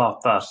about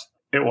Klopp, that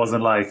it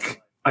wasn't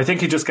like, I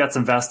think he just gets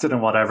invested in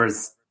whatever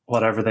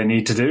they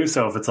need to do.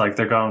 So if it's like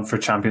they're going for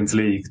Champions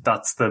League,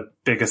 that's the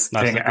biggest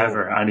thing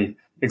ever. And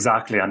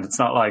exactly. And it's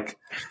not like,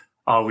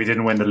 oh, we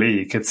didn't win the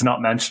league. It's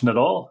not mentioned at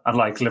all. And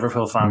like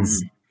Liverpool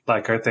fans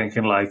are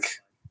thinking, like,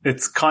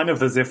 it's kind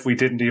of as if we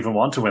didn't even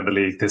want to win the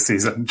league this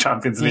season.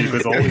 Champions League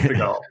was always the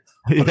goal.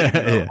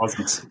 It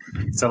wasn't.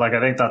 So like, I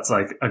think that's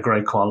like a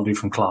great quality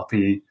from Klopp.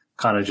 He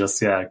kind of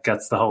just,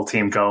 gets the whole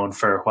team going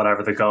for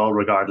whatever the goal,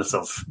 regardless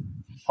of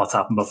what's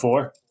happened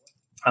before.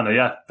 And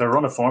their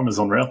run of form is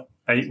unreal.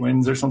 8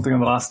 wins or something in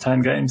the last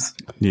 10 games.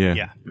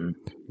 Yeah.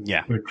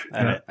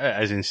 It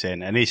is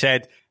insane. And he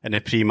said in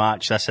the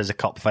pre-match, this is a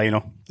cup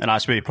final, and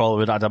that's what he probably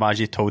would, I'd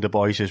imagine, told the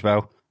boys as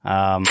well.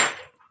 From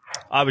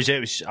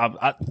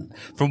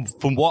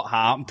what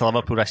happened to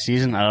Liverpool this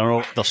season, I don't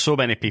know, there's so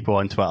many people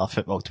on Twitter,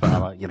 football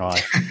Twitter, you know,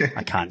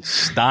 I can't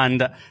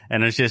stand it,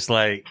 and it's just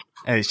that,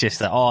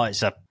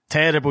 it's a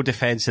terrible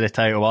defence of the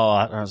title.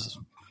 Well,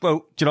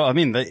 do you know what I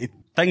mean?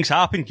 Things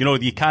happen, you know.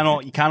 You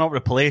cannot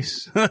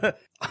replace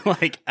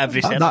like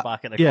every centre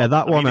back at the club.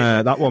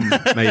 That one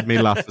made me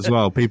laugh as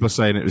well. People are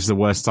saying it was the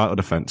worst title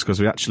defence because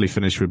we actually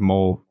finished with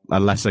a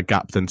lesser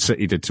gap than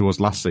City did to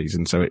us last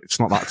season. So it's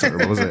not that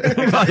terrible, is it?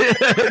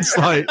 It's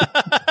like,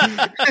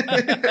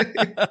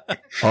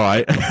 all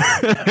right.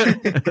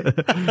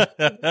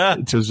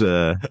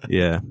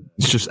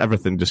 It's just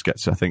everything just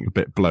gets, I think, a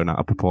bit blown out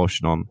of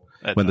proportion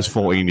when there's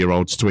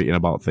 14-year-olds tweeting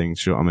about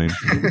things. You know what I mean?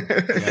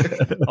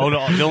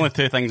 The only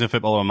 2 things in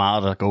football that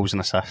matter are goals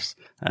and assists.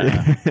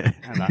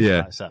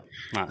 That's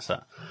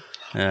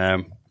it.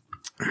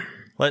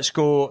 Let's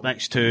go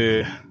next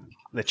to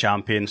the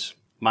champions.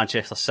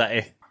 Manchester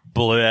City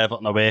blew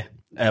Everton away.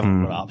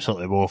 Everton were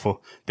absolutely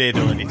woeful. They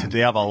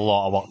have a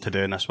lot of work to do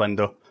in this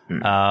window.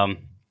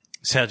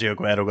 Sergio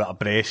Aguero got a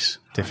brace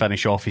to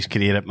finish off his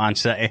career at Man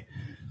City.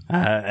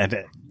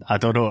 And I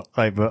don't know,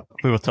 like,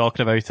 we were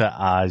talking about it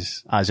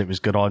as it was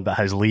going on, but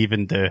his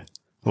leaving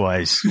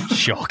was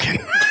shocking.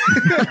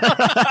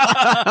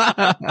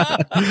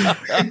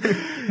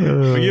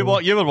 You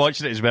were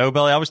watching it as well,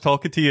 Billy. I was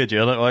talking to you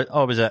during it.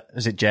 Oh, was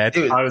it Jed?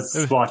 I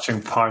was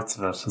watching parts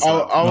of it.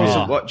 I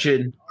wasn't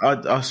watching.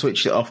 I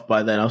switched it off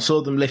by then. I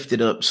saw them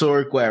lifted up,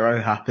 saw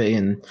Aguero happy,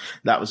 and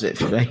that was it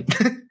for me.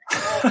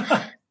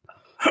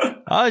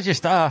 I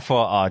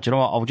thought, do you know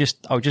what?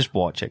 I'll just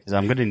watch it because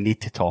I'm going to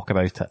need to talk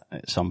about it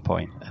at some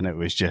point. And it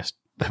was just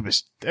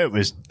it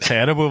was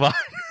terrible, man.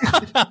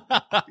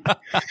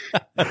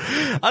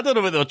 I don't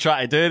know what they were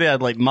trying to do. They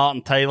had like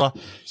Martin Tyler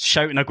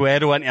shouting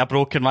Aguero into a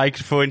broken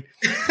microphone.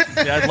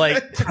 They had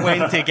like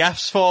 20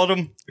 gifts for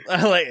him.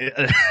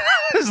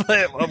 It's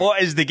like,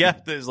 what is the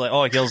gift? It's like,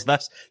 oh, here's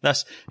this.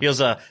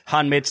 Here's a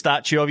handmade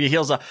statue of you.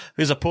 Here's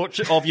a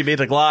portrait of you made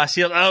of glass.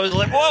 Here, I was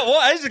like,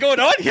 what is going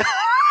on here?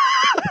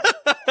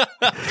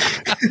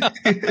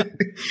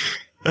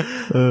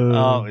 It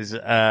was,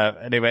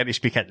 and he went to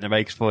speak into the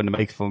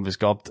microphone was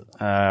gobbed.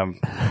 And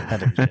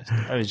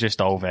it was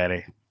just all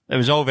very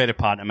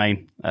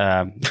pantomime.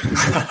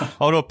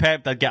 Although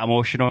Pep did get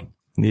emotional.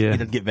 Yeah. He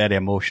did get very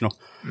emotional.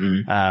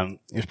 He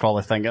was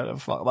probably thinking,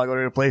 fuck, am I going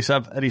to replace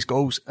him in his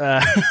goals?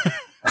 Yeah.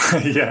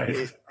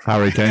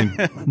 Harry Kane.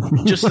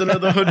 Just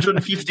another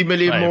 150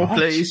 million more,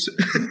 please.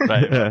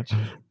 Right.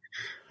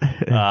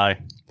 Aye.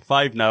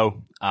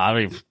 5-0. I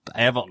mean,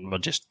 Everton were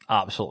just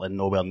absolutely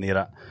nowhere near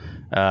it.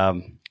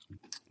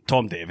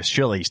 Tom Davis,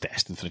 surely he's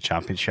destined for the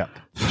Championship.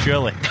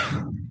 Surely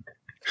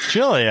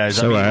he is.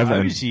 So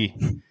how is he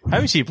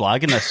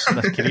blagging this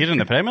career in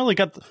the Premier League?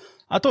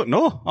 I don't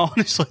know. I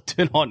honestly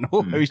do not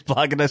know how he's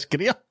blagging this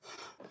career.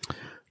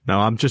 No,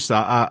 I'm just,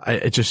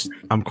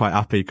 I'm quite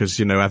happy because,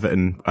 you know,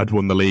 Everton had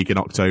won the league in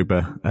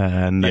October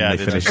and then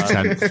they finished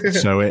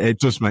 10th. So it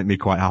does make me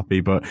quite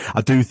happy, but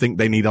I do think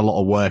they need a lot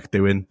of work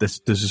doing.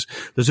 There's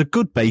a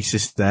good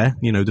basis there.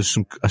 You know,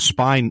 a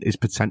spine is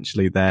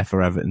potentially there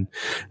for Everton,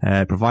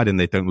 providing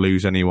they don't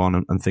lose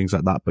anyone and things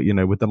like that. But, you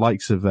know, with the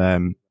likes of,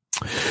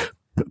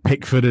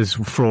 Pickford is,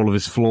 for all of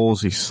his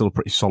flaws, he's still a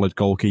pretty solid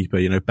goalkeeper.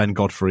 You know, Ben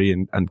Godfrey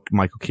and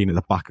Michael Keane at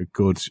the back are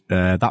good.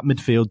 That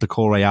midfield,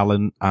 Decore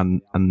Allen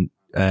and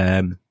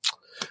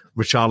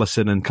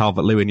Richarlison and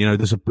Calvert-Lewin, you know,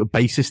 there's a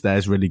basis there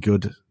is really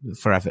good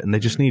for Everton. They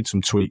just need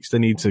some tweaks. They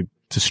need to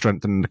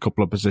strengthen a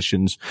couple of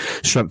positions,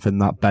 strengthen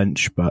that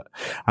bench. But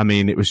I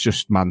mean, it was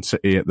just Man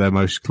City at their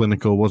most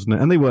clinical, wasn't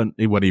it? And they weren't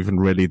even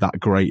really that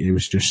great. It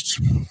was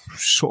just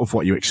sort of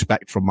what you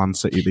expect from Man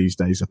City these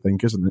days, I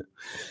think, isn't it?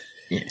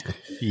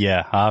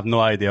 Yeah, I have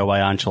no idea why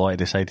Ancelotti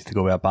decided to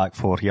go with a back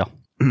four here.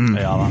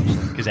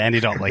 Because it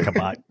ended up like a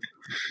back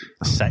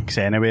six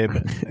anyway,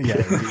 but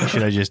yeah, he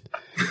should have just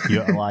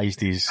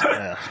utilised his,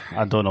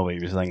 I don't know what he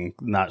was thinking,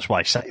 and that's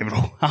why City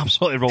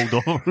absolutely rolled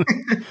over.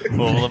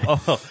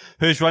 Oh,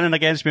 who's running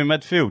against me in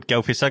midfield?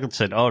 Gylfi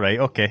Sigurdsson. All right,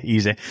 okay,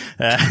 easy.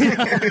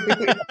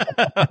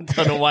 I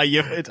don't know why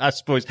I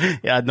suppose,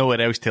 yeah, I had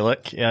nowhere else to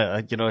look.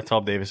 Yeah, you know,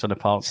 Tom Davis on the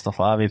part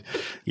stuff. I mean,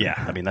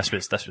 this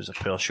was a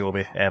poor show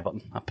by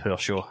Everton, a poor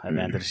show at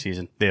the end of the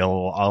season. They have a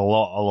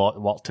lot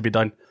of work to be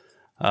done.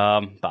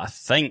 But I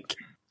think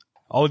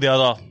all the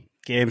other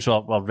games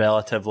were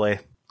relatively,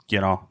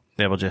 you know,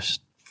 they were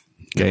just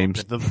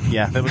games. They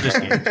were just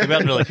games. They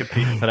weren't really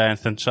competing for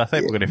anything. So I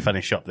think we're going to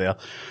finish up there.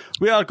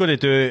 We are going to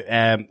do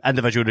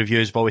individual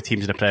reviews of all the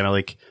teams in the Premier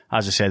League.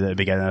 As I said at the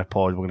beginning of the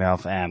pod, we're going to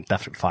have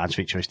different fans for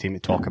each of his team to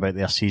talk about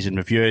their season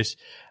reviews.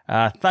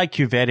 Thank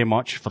you very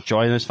much for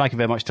joining us. Thank you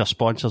very much to our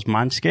sponsors,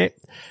 Manscaped.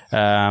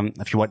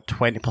 If you want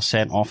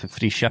 20% off and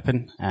free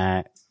shipping,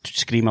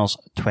 Screamers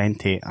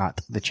 20 at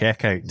the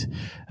checkout.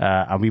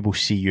 And we will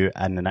see you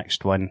in the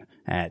next one.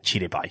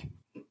 Cheery bye.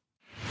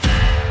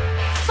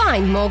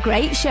 Find more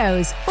great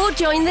shows or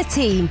join the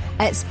team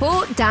at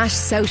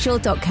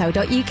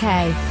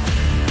sport-social.co.uk.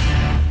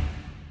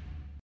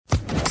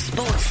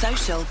 Sports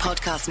Social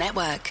Podcast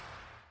Network.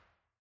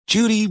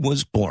 Judy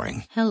was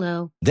boring.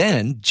 Hello.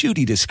 Then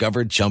Judy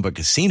discovered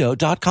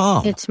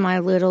ChumbaCasino.com. It's my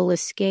little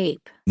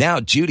escape. Now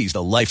Judy's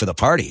the life of the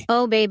party.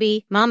 Oh,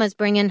 baby, mama's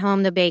bringing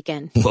home the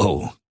bacon.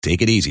 Whoa,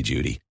 take it easy,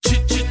 Judy.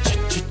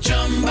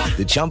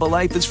 The Chumba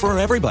life is for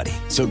everybody.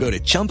 So go to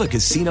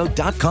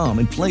ChumbaCasino.com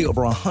and play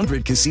over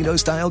 100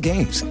 casino-style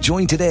games.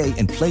 Join today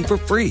and play for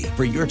free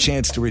for your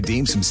chance to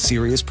redeem some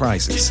serious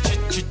prizes.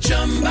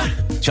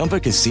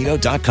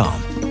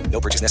 ChumbaCasino.com. No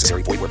purchase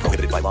necessary. Void where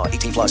prohibited by law.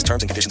 18+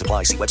 terms and conditions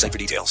apply. See website for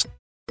details.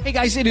 Hey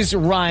guys, it is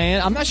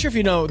Ryan. I'm not sure if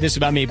you know this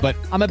about me, but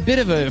I'm a bit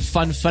of a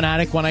fun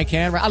fanatic when I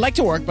can. I like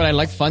to work, but I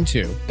like fun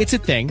too. It's a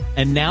thing.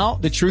 And now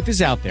the truth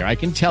is out there. I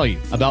can tell you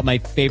about my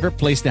favorite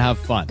place to have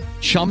fun.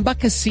 Chumba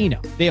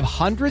Casino. They have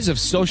hundreds of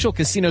social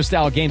casino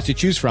style games to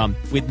choose from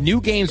with new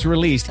games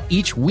released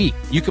each week.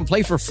 You can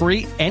play for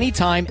free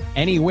anytime,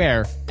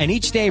 anywhere. And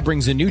each day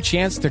brings a new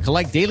chance to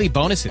collect daily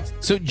bonuses.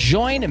 So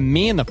join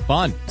me in the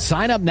fun.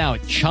 Sign up now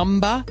at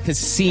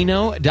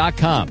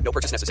ChumbaCasino.com. No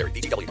purchase necessary.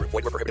 VGW. Void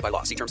where prohibited by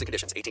law. See terms and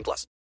conditions. 18+.